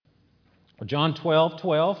John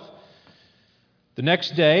 12:12. The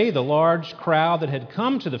next day, the large crowd that had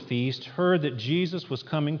come to the feast heard that Jesus was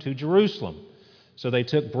coming to Jerusalem. So they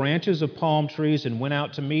took branches of palm trees and went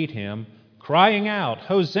out to meet him, crying out,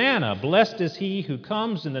 "Hosanna! Blessed is he who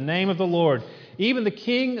comes in the name of the Lord, even the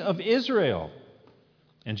King of Israel."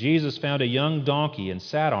 And Jesus found a young donkey and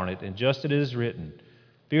sat on it, and just as it is written,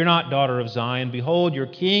 "Fear not, daughter of Zion, behold, your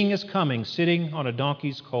king is coming, sitting on a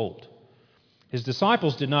donkey's colt." His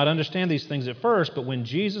disciples did not understand these things at first, but when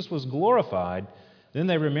Jesus was glorified, then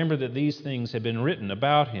they remembered that these things had been written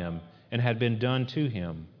about him and had been done to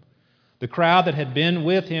him. The crowd that had been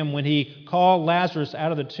with him when he called Lazarus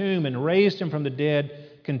out of the tomb and raised him from the dead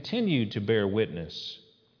continued to bear witness.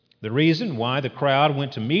 The reason why the crowd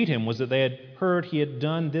went to meet him was that they had heard he had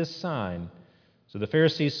done this sign. So the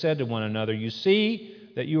Pharisees said to one another, "You see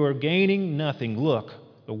that you are gaining nothing. Look,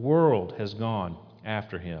 the world has gone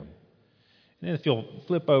after him." And then if you'll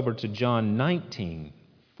flip over to John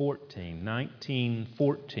 19:14.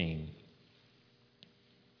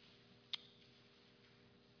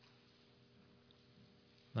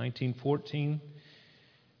 19:14.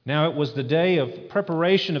 Now it was the day of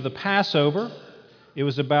preparation of the Passover. It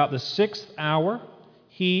was about the 6th hour.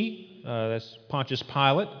 That's Pontius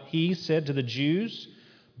Pilate, he said to the Jews,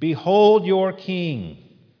 "Behold your king."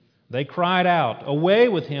 They cried out, away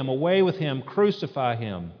with him, crucify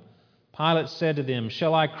him." Pilate said to them,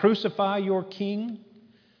 "Shall I crucify your king?"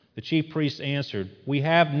 The chief priests answered, "We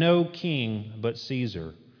have no king but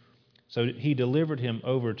Caesar." So he delivered him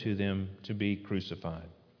over to them to be crucified.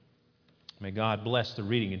 May God bless the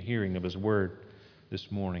reading and hearing of his word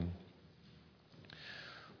this morning.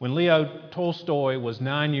 When Leo Tolstoy was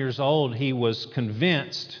 9 years old, he was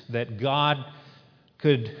convinced that God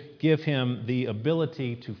could give him the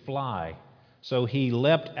ability to fly. So he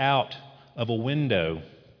leapt out of a window.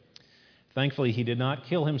 Thankfully, he did not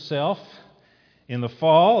kill himself in the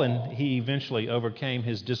fall, and he eventually overcame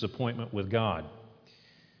his disappointment with God.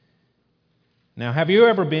 Now, have you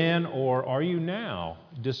ever been, or are you now,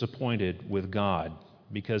 disappointed with God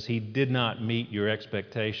because he did not meet your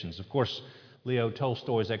expectations? Of course, Leo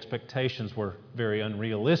Tolstoy's expectations were very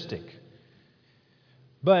unrealistic.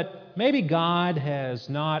 But maybe God has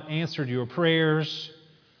not answered your prayers,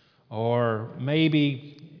 or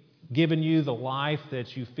maybe given you the life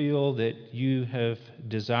that you feel that you have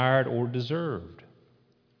desired or deserved.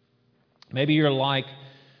 Maybe you're like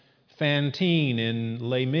Fantine in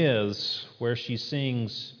Les Mis, where she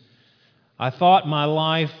sings, "I thought my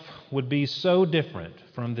life would be so different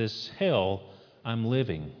from this hell I'm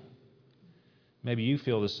living." Maybe you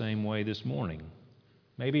feel the same way this morning.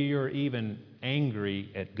 Maybe you're even angry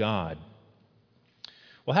at God.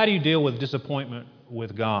 Well, how do you deal with disappointment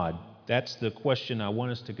with God? That's the question I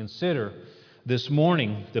want us to consider this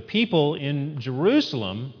morning. The people in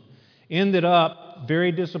Jerusalem ended up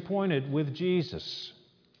very disappointed with Jesus.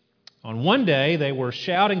 On one day, they were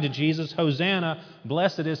shouting to Jesus, "Hosanna,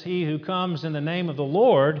 blessed is he who comes in the name of the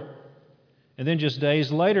Lord." And then just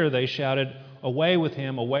days later, they shouted, away with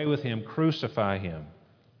him, crucify him."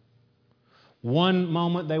 One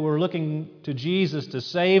moment, they were looking to Jesus to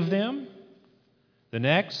save them. The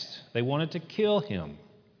next, they wanted to kill him.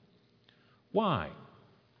 Why?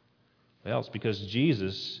 Well, it's because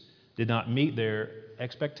Jesus did not meet their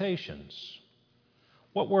expectations.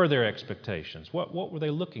 What were their expectations? What were they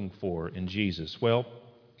looking for in Jesus? Well,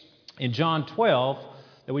 in John 12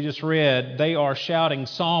 that we just read, they are shouting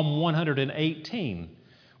Psalm 118.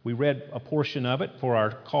 We read a portion of it for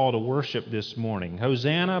our call to worship this morning.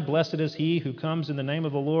 "Hosanna, blessed is he who comes in the name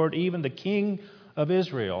of the Lord, even the King of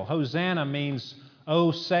Israel." Hosanna means,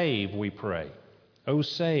 "Oh, save, we pray." "Oh,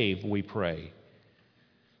 save, we pray."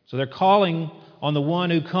 So they're calling on the one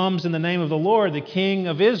who comes in the name of the Lord, the King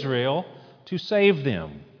of Israel, to save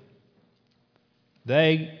them.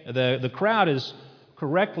 The crowd is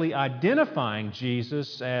correctly identifying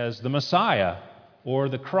Jesus as the Messiah or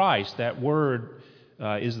the Christ. That word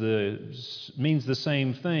means the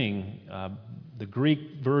same thing. The Greek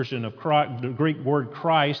version of Christ, the Greek word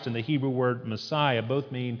Christ and the Hebrew word Messiah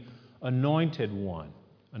both mean anointed one.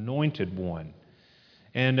 Anointed one.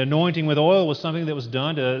 And anointing with oil was something that was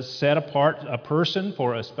done to set apart a person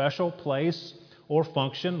for a special place or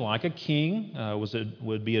function, like a king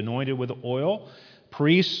would be anointed with oil.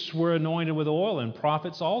 Priests were anointed with oil, and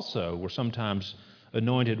prophets also were sometimes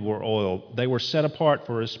anointed with oil. They were set apart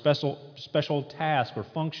for a special task or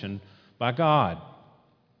function by God.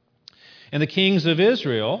 And the kings of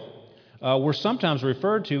Israel were sometimes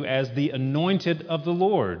referred to as the anointed of the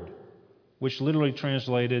Lord, which literally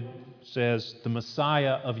translated says the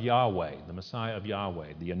Messiah of Yahweh, the Messiah of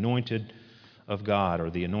Yahweh, the anointed of God or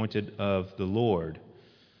the anointed of the Lord.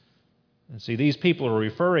 And see, these people are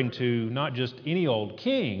referring to not just any old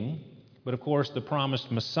king, but of course the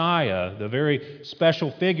promised Messiah, the very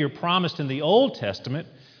special figure promised in the Old Testament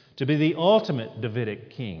to be the ultimate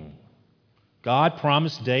Davidic king. God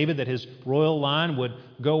promised David that his royal line would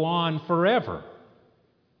go on forever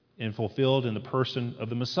and fulfilled in the person of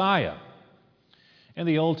the Messiah. And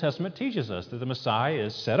the Old Testament teaches us that the Messiah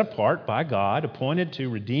is set apart by God, appointed to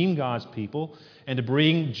redeem God's people and to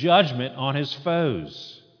bring judgment on his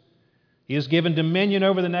foes. He is given dominion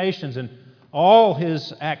over the nations, and all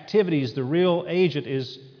his activities, the real agent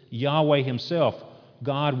is Yahweh himself,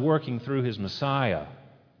 God working through his Messiah.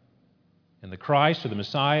 And the Christ, or the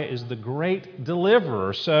Messiah, is the great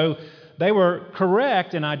deliverer. So they were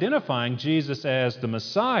correct in identifying Jesus as the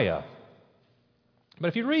Messiah. But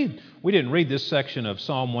if you read, we didn't read this section of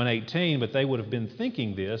Psalm 118, but they would have been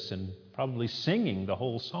thinking this and probably singing the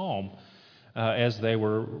whole psalm as they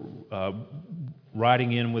were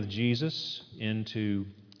riding in with Jesus into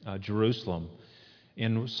Jerusalem.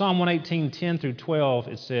 In Psalm 118, 10 through 12,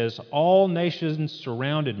 it says, "All nations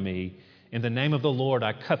surrounded me. In the name of the Lord,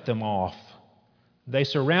 I cut them off. They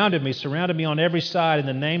surrounded me on every side. In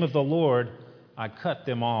the name of the Lord, I cut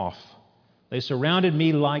them off. They surrounded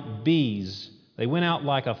me like bees. They went out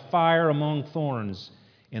like a fire among thorns.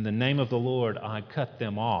 In the name of the Lord, I cut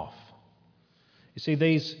them off." You see,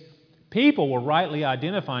 these people were rightly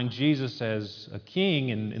identifying Jesus as a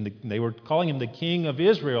king, and they were calling him the King of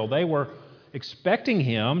Israel. They were expecting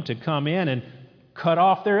him to come in and cut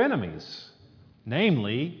off their enemies,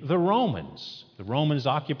 namely the Romans. The Romans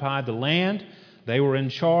occupied the land. They were in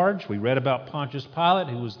charge. We read about Pontius Pilate,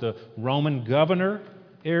 who was the Roman governor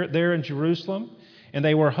there in Jerusalem. And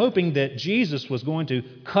they were hoping that Jesus was going to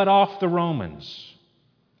cut off the Romans.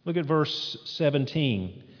 Look at verse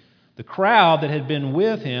 17. "The crowd that had been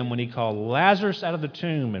with him when he called Lazarus out of the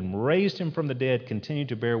tomb and raised him from the dead continued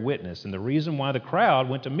to bear witness." And the reason why the crowd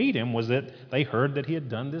went to meet him was that they heard that he had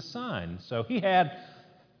done this sign. So he had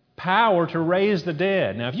power to raise the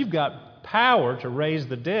dead. Now, if you've got power to raise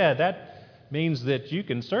the dead, that means that you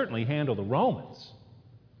can certainly handle the Romans,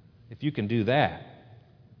 if you can do that.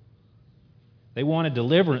 They wanted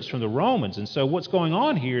deliverance from the Romans. And so what's going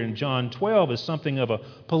on here in John 12 is something of a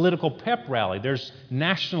political pep rally. There's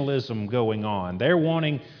nationalism going on. They're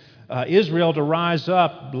wanting Israel to rise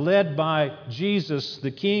up, led by Jesus,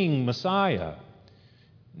 the King, Messiah.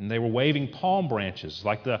 And they were waving palm branches,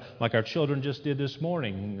 like our children just did this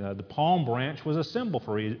morning. The palm branch was a symbol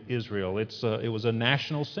for Israel. It was a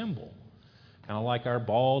national symbol, kind of like our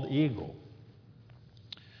bald eagle.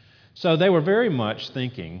 So they were very much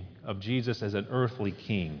thinking of Jesus as an earthly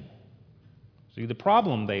king. See, the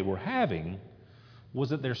problem they were having was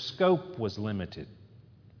that their scope was limited.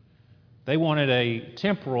 They wanted a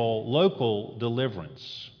temporal, local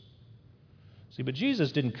deliverance. See, but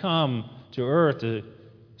Jesus didn't come to earth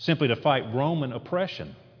simply to fight Roman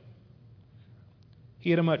oppression.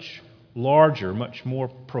 He had a much larger, much more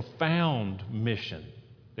profound mission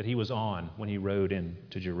that he was on when he rode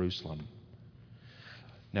into Jerusalem.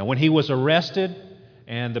 Now, when he was arrested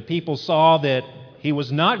and the people saw that he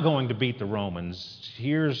was not going to beat the Romans,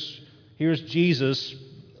 here's Jesus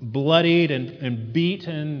bloodied and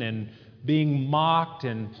beaten and being mocked,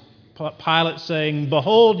 and Pilate saying,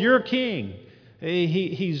 "Behold your king."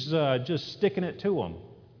 He's just sticking it to him.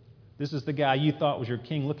 This is the guy you thought was your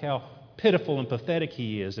king. Look how pitiful and pathetic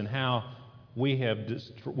he is, and how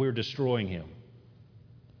we're destroying him.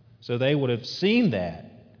 So they would have seen that.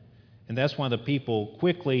 And that's why the people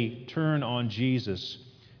quickly turn on Jesus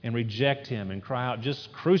and reject him and cry out,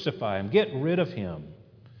 "Just crucify him, get rid of him.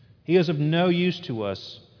 He is of no use to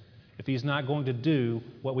us if he's not going to do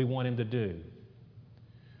what we want him to do."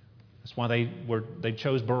 That's why they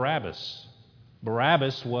chose Barabbas.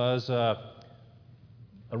 Barabbas was a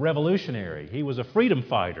revolutionary. He was a freedom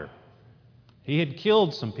fighter. He had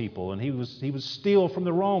killed some people, and he was steal from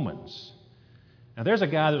the Romans. Now there's a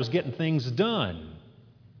guy that was getting things done.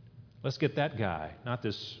 Let's get that guy, not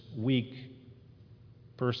this weak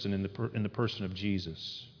person in the person of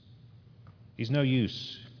Jesus. He's no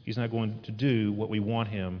use. He's not going to do what we want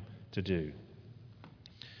him to do.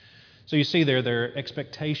 So you see there, their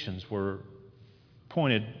expectations were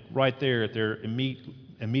pointed right there at their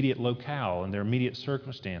immediate locale and their immediate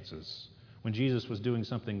circumstances, when Jesus was doing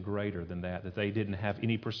something greater than that they didn't have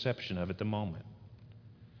any perception of at the moment.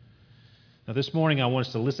 Now this morning I want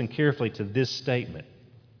us to listen carefully to this statement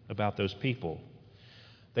about those people.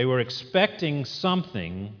 They were expecting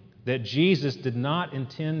something that Jesus did not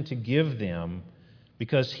intend to give them,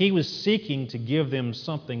 because he was seeking to give them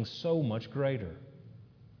something so much greater.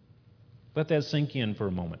 Let that sink in for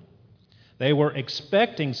a moment. They were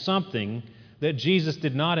expecting something that Jesus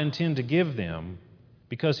did not intend to give them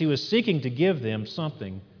because he was seeking to give them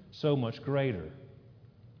something so much greater.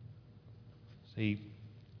 See,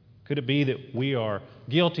 could it be that we are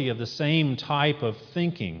guilty of the same type of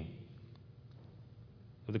thinking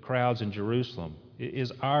of the crowds in Jerusalem?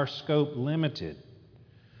 Is our scope limited?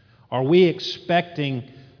 Are we expecting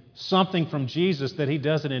something from Jesus that he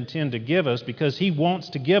doesn't intend to give us because he wants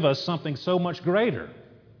to give us something so much greater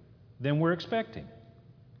than we're expecting?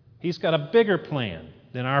 He's got a bigger plan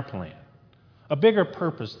than our plan, a bigger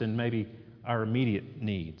purpose than maybe our immediate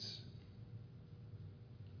needs.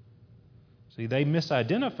 See, they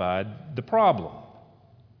misidentified the problem.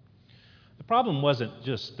 The problem wasn't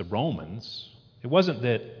just the Romans. It wasn't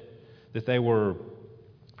that they were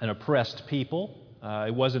an oppressed people.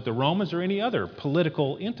 It wasn't the Romans or any other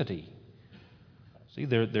political entity. See,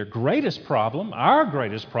 their greatest problem, our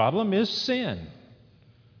greatest problem, is sin.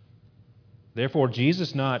 Therefore,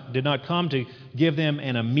 Jesus did not come to give them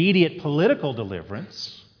an immediate political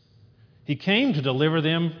deliverance. He came to deliver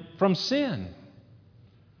them from sin.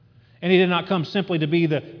 And he did not come simply to be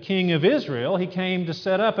the king of Israel. He came to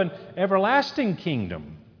set up an everlasting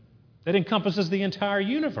kingdom that encompasses the entire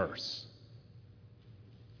universe,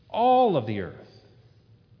 all of the earth.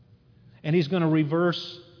 And he's going to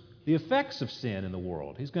reverse the effects of sin in the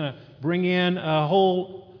world. He's going to bring in a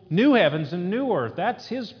whole new heavens and new earth. That's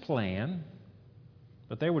his plan.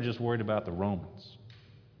 But they were just worried about the Romans.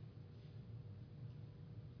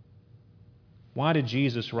 Why did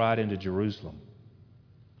Jesus ride into Jerusalem?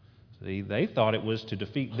 See, they thought it was to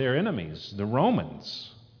defeat their enemies, the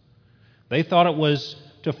Romans. They thought it was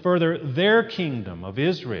to further their kingdom of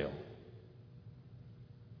Israel.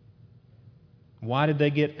 Why did they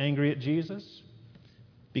get angry at Jesus?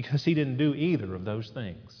 Because he didn't do either of those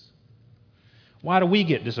things. Why do we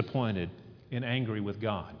get disappointed and angry with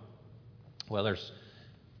God? Well, there's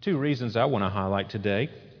two reasons I want to highlight today.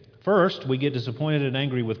 First, we get disappointed and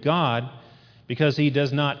angry with God because he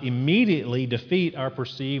does not immediately defeat our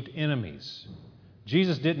perceived enemies.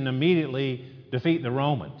 Jesus didn't immediately defeat the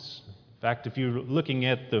Romans. In fact, if you're looking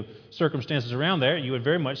at the circumstances around there, you would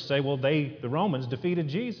very much say, well, the Romans defeated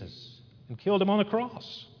Jesus and killed him on the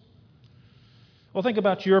cross. Well, think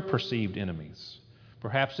about your perceived enemies.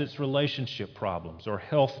 Perhaps it's relationship problems or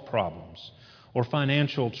health problems or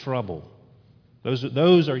financial trouble.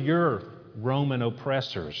 Those are your Roman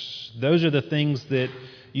oppressors. Those are the things that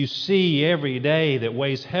you see every day that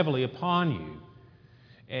weighs heavily upon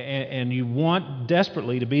you. And you want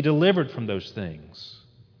desperately to be delivered from those things.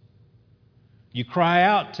 You cry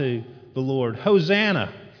out to the Lord,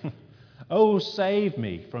 Hosanna! Oh, save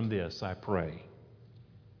me from this, I pray.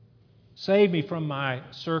 Save me from my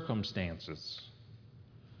circumstances.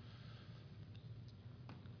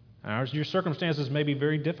 Your circumstances may be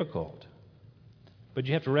very difficult, but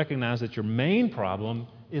you have to recognize that your main problem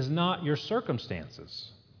is not your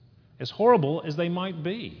circumstances, as horrible as they might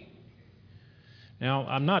be. Now,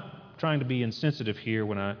 I'm not trying to be insensitive here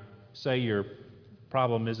when I say your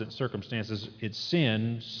problem isn't circumstances, it's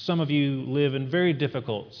sin. Some of you live in very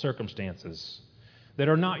difficult circumstances that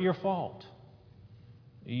are not your fault.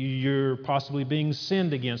 You're possibly being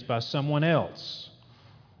sinned against by someone else,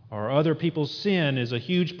 or other people's sin is a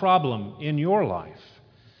huge problem in your life.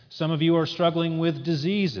 Some of you are struggling with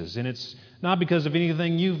diseases, and it's not because of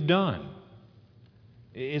anything you've done.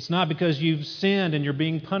 It's not because you've sinned and you're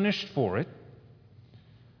being punished for it.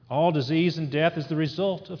 All disease and death is the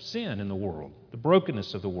result of sin in the world, the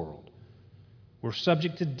brokenness of the world. We're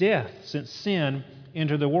subject to death since sin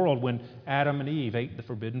entered the world when Adam and Eve ate the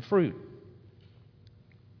forbidden fruit.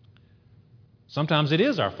 Sometimes it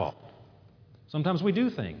is our fault. Sometimes we do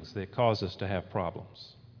things that cause us to have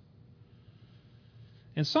problems.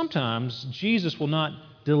 And sometimes Jesus will not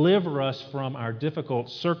deliver us from our difficult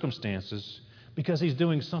circumstances because he's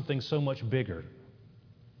doing something so much bigger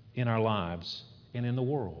in our lives and in the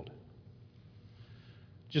world.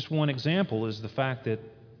 Just one example is the fact that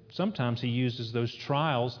sometimes he uses those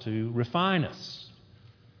trials to refine us.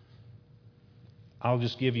 I'll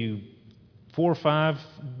just give you 4 or 5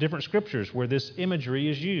 different scriptures where this imagery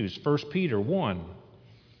is used. 1 Peter 1.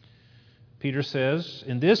 Peter says,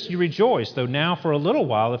 "In this you rejoice, though now for a little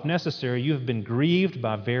while, if necessary, you have been grieved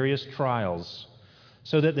by various trials,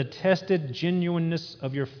 so that the tested genuineness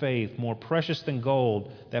of your faith, more precious than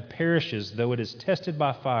gold that perishes though it is tested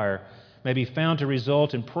by fire, may be found to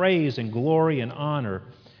result in praise and glory and honor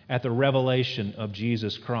at the revelation of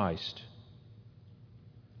Jesus Christ."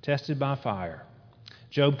 Tested by fire.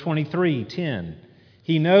 Job 23:10.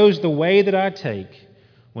 "He knows the way that I take.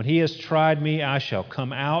 When he has tried me, I shall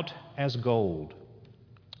come out as gold."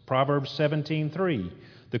 Proverbs 17:3.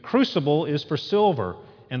 "The crucible is for silver,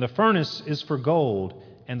 and the furnace is for gold,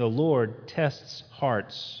 and the Lord tests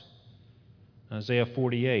hearts. Isaiah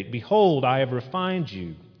 48, behold, I have refined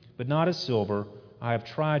you, but not as silver. I have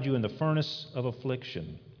tried you in the furnace of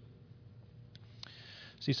affliction.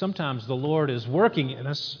 See, sometimes the Lord is working in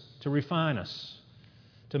us to refine us,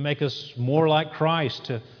 to make us more like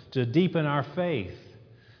Christ, to deepen our faith.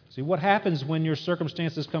 See, what happens when your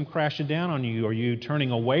circumstances come crashing down on you? Are you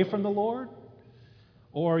turning away from the Lord?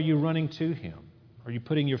 Or are you running to Him? Are you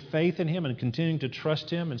putting your faith in Him and continuing to trust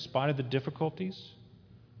Him in spite of the difficulties?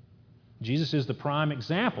 Jesus is the prime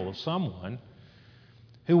example of someone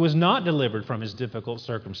who was not delivered from his difficult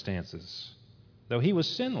circumstances, though He was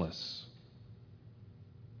sinless.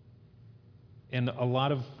 And a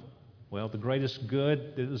lot of, the greatest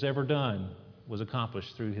good that was ever done was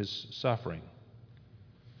accomplished through His suffering.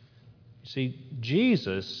 You see,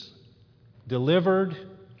 Jesus delivered,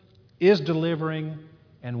 is delivering,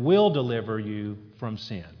 and will deliver you from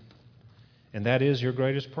sin. And that is your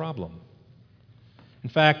greatest problem. In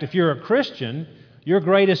fact, if you're a Christian, your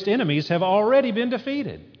greatest enemies have already been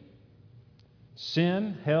defeated.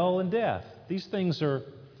 Sin, hell, and death. These things are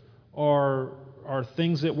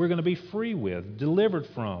things that we're going to be free with, delivered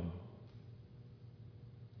from.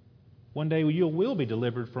 One day you will be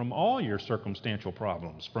delivered from all your circumstantial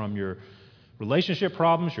problems, from your relationship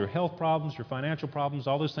problems, your health problems, your financial problems.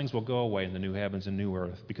 All those things will go away in the new heavens and new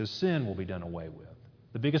earth because sin will be done away with.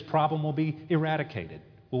 The biggest problem will be eradicated.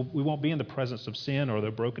 We won't be in the presence of sin or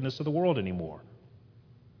the brokenness of the world anymore.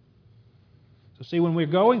 So see, when we're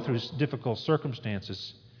going through difficult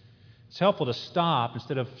circumstances, it's helpful to stop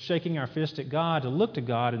instead of shaking our fist at God, to look to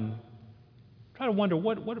God and try to wonder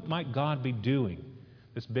what might God be doing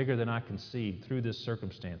that's bigger than I can see through these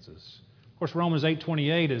circumstances. Of course, Romans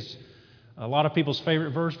 8:28 is a lot of people's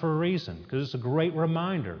favorite verse for a reason, because it's a great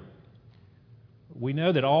reminder. We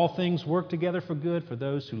know that all things work together for good for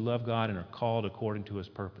those who love God and are called according to His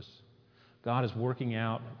purpose. God is working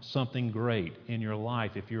out something great in your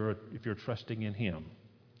life if you're trusting in Him.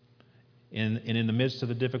 And in the midst of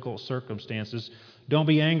the difficult circumstances, don't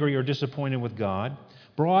be angry or disappointed with God.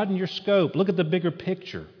 Broaden your scope. Look at the bigger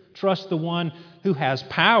picture. Trust the one who has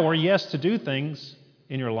power, yes, to do things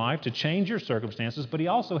in your life, to change your circumstances, but He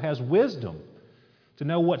also has wisdom to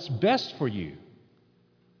know what's best for you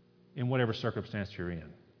in whatever circumstance you're in.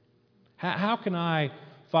 How can I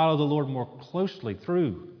follow the Lord more closely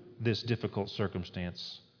through this difficult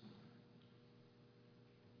circumstance?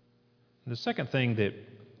 And the second thing that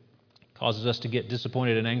causes us to get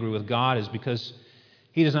disappointed and angry with God is because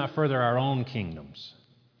He does not further our own kingdoms.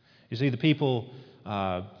 You see, the people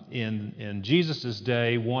in Jesus'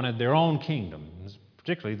 day wanted their own kingdom,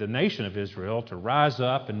 particularly the nation of Israel, to rise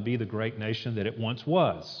up and be the great nation that it once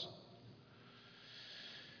was.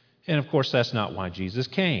 And of course, that's not why Jesus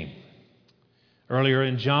came. Earlier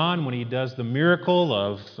in John, when He does the miracle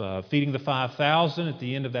of feeding the 5,000, at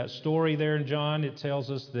the end of that story there in John, it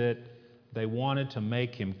tells us that they wanted to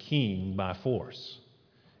make Him king by force.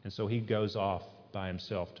 And so He goes off by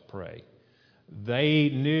Himself to pray. They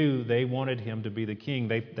knew they wanted Him to be the king.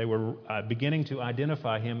 They were beginning to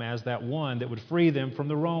identify Him as that one that would free them from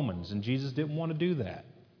the Romans. And Jesus didn't want to do that.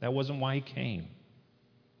 That wasn't why He came.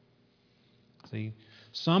 See,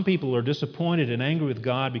 some people are disappointed and angry with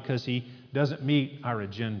God because He doesn't meet our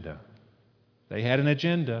agenda. They had an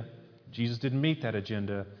agenda. Jesus didn't meet that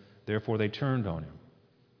agenda. Therefore, they turned on Him.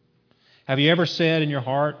 Have you ever said in your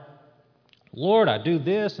heart, Lord, I do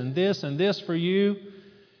this and this and this for You.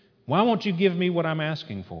 Why won't You give me what I'm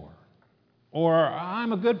asking for? Or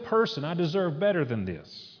I'm a good person. I deserve better than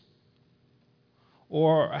this.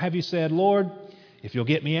 Or have you said, Lord, if You'll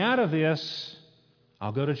get me out of this,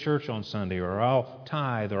 I'll go to church on Sunday, or I'll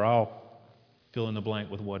tithe, or I'll fill in the blank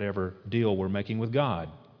with whatever deal we're making with God.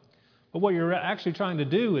 But what you're actually trying to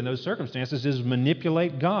do in those circumstances is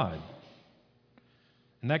manipulate God.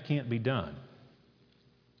 And that can't be done.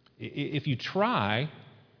 If you try,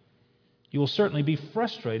 you will certainly be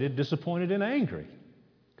frustrated, disappointed, and angry,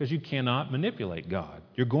 because you cannot manipulate God.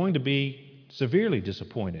 You're going to be severely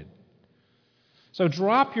disappointed. So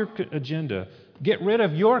drop your agenda, get rid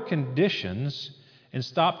of your conditions, and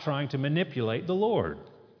stop trying to manipulate the Lord.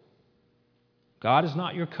 God is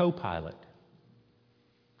not your co-pilot.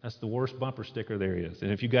 That's the worst bumper sticker there is.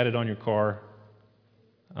 And if you got it on your car,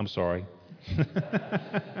 I'm sorry.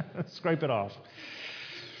 Scrape it off.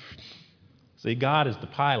 See, God is the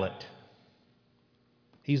pilot.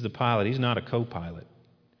 He's the pilot. He's not a co-pilot.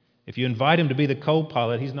 If you invite Him to be the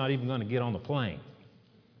co-pilot, He's not even going to get on the plane.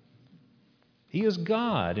 He is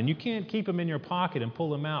God, and you can't keep Him in your pocket and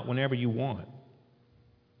pull Him out whenever you want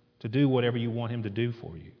to do whatever you want Him to do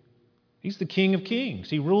for you. He's the King of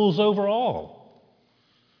Kings. He rules over all.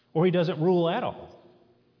 or He doesn't rule at all.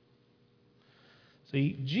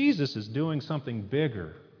 See, Jesus is doing something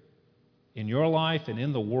bigger in your life and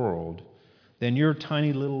in the world than your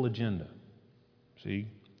tiny little agenda. See?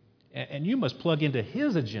 And you must plug into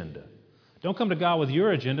His agenda. Don't come to God with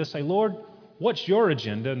your agenda. Say, Lord, what's your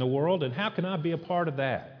agenda in the world, and how can I be a part of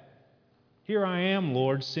that? Here I am,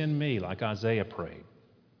 Lord, send me, like Isaiah prayed.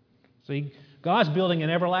 See, God's building an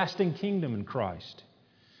everlasting kingdom in Christ.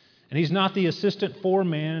 And He's not the assistant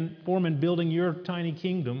foreman building your tiny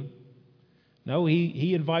kingdom. No,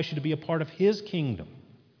 He invites you to be a part of His kingdom.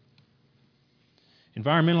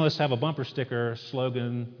 Environmentalists have a bumper sticker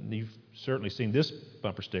slogan. You've certainly seen this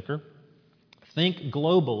bumper sticker. Think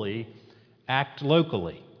globally, act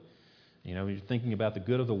locally. You know, you're thinking about the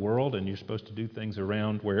good of the world, and you're supposed to do things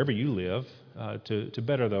around wherever you live to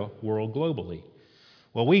better the world globally.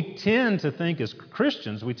 Well, we tend to think as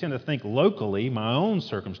Christians, we tend to think locally, my own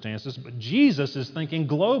circumstances, but Jesus is thinking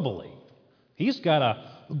globally. He's got a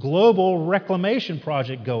global reclamation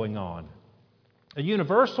project going on, a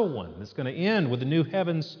universal one that's going to end with the new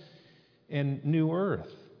heavens and new earth.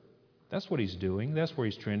 That's what He's doing. That's where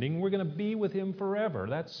He's trending. We're going to be with Him forever.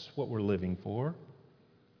 That's what we're living for.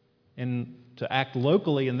 And to act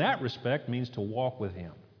locally in that respect means to walk with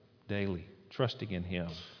Him daily, trusting in Him,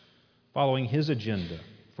 following His agenda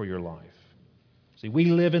for your life. See, we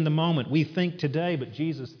live in the moment. We think today, but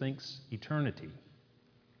Jesus thinks eternity.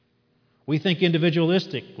 We think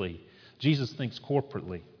individualistically. Jesus thinks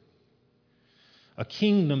corporately. A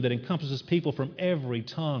kingdom that encompasses people from every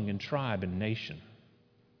tongue and tribe and nation.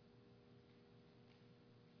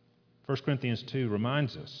 1 Corinthians 2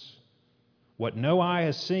 reminds us, what no eye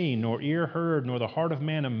has seen, nor ear heard, nor the heart of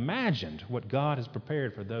man imagined, what God has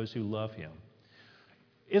prepared for those who love Him.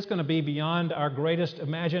 It's going to be beyond our greatest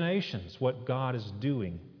imaginations what God is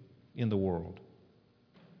doing in the world.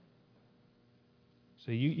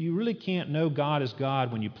 So you really can't know God as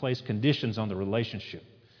God when you place conditions on the relationship.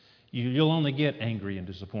 You'll only get angry and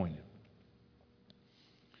disappointed.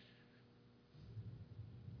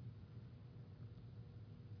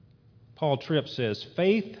 Paul Tripp says,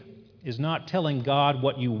 faith is not telling God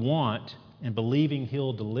what you want and believing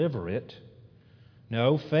He'll deliver it.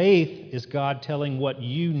 No, faith is God telling what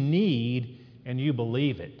you need and you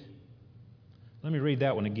believe it. Let me read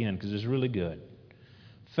that one again because it's really good.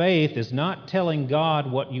 Faith is not telling God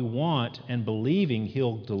what you want and believing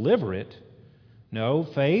He'll deliver it. No,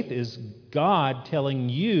 faith is God telling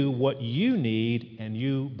you what you need and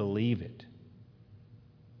you believe it.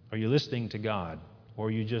 Are you listening to God, or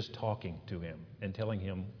are you just talking to Him and telling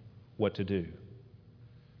Him what to do?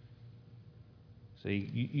 See,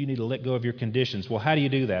 you need to let go of your conditions. Well, how do you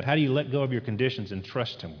do that? How do you let go of your conditions and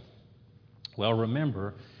trust Him? Well,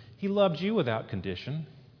 remember, He loved you without condition.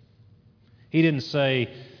 He didn't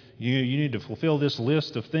say, you need to fulfill this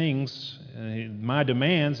list of things, my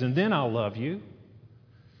demands, and then I'll love you.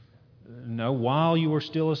 No, while you were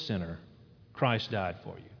still a sinner, Christ died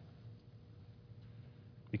for you.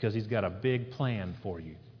 Because He's got a big plan for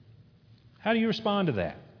you. How do you respond to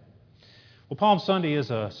that? Well, Palm Sunday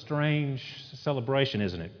is a strange celebration,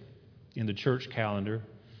 isn't it, in the church calendar?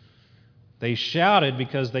 They shouted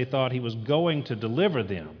because they thought He was going to deliver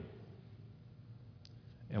them.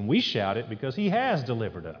 And we shout it because He has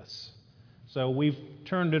delivered us. So we've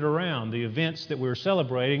turned it around. The events that we're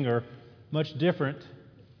celebrating are much different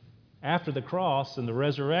after the cross and the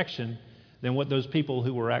resurrection than what those people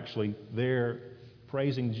who were actually there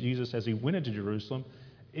praising Jesus as He went into Jerusalem.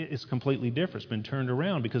 It's completely different. It's been turned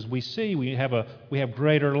around because we see we have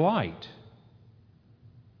greater light.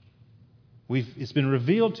 It's been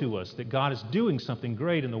revealed to us that God is doing something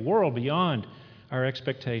great in the world beyond our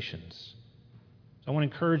expectations. I want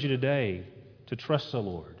to encourage you today to trust the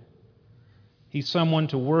Lord. He's someone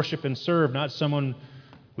to worship and serve, not someone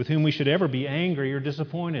with whom we should ever be angry or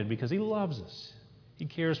disappointed, because He loves us. He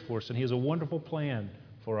cares for us, and He has a wonderful plan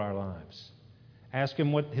for our lives. Ask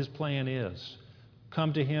Him what His plan is.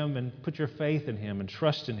 Come to Him and put your faith in Him and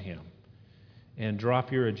trust in Him, and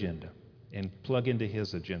drop your agenda and plug into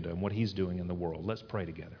His agenda and what He's doing in the world. Let's pray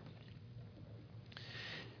together.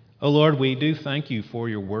 Oh Lord, we do thank You for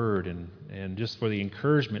Your word and just for the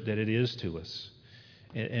encouragement that it is to us.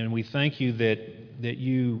 And we thank You that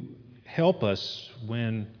You help us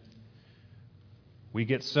when we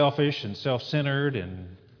get selfish and self-centered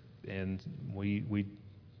and we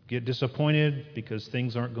get disappointed because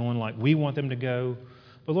things aren't going like we want them to go.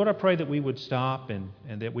 But Lord, I pray that we would stop and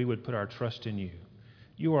that we would put our trust in You.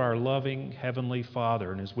 You are our loving Heavenly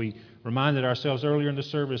Father. And as we reminded ourselves earlier in the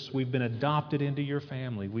service, we've been adopted into Your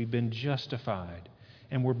family. We've been justified.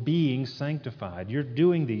 And we're being sanctified. You're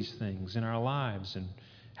doing these things in our lives and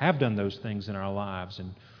have done those things in our lives.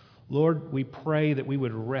 And Lord, we pray that we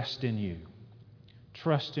would rest in you,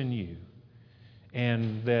 trust in you,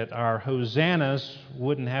 and that our hosannas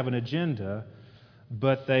wouldn't have an agenda,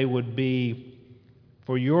 but they would be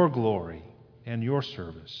for your glory and your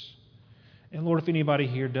service. And Lord, if anybody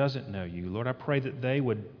here doesn't know you, Lord, I pray that they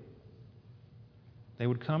would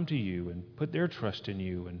come to you and put their trust in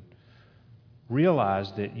you and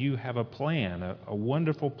realize that you have a plan, a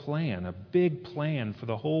wonderful plan, a big plan for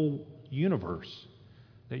the whole universe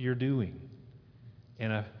that you're doing.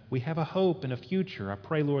 And we have a hope and a future. I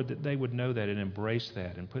pray, Lord, that they would know that and embrace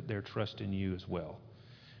that and put their trust in you as well.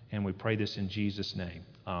 And we pray this in Jesus' name.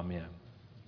 Amen.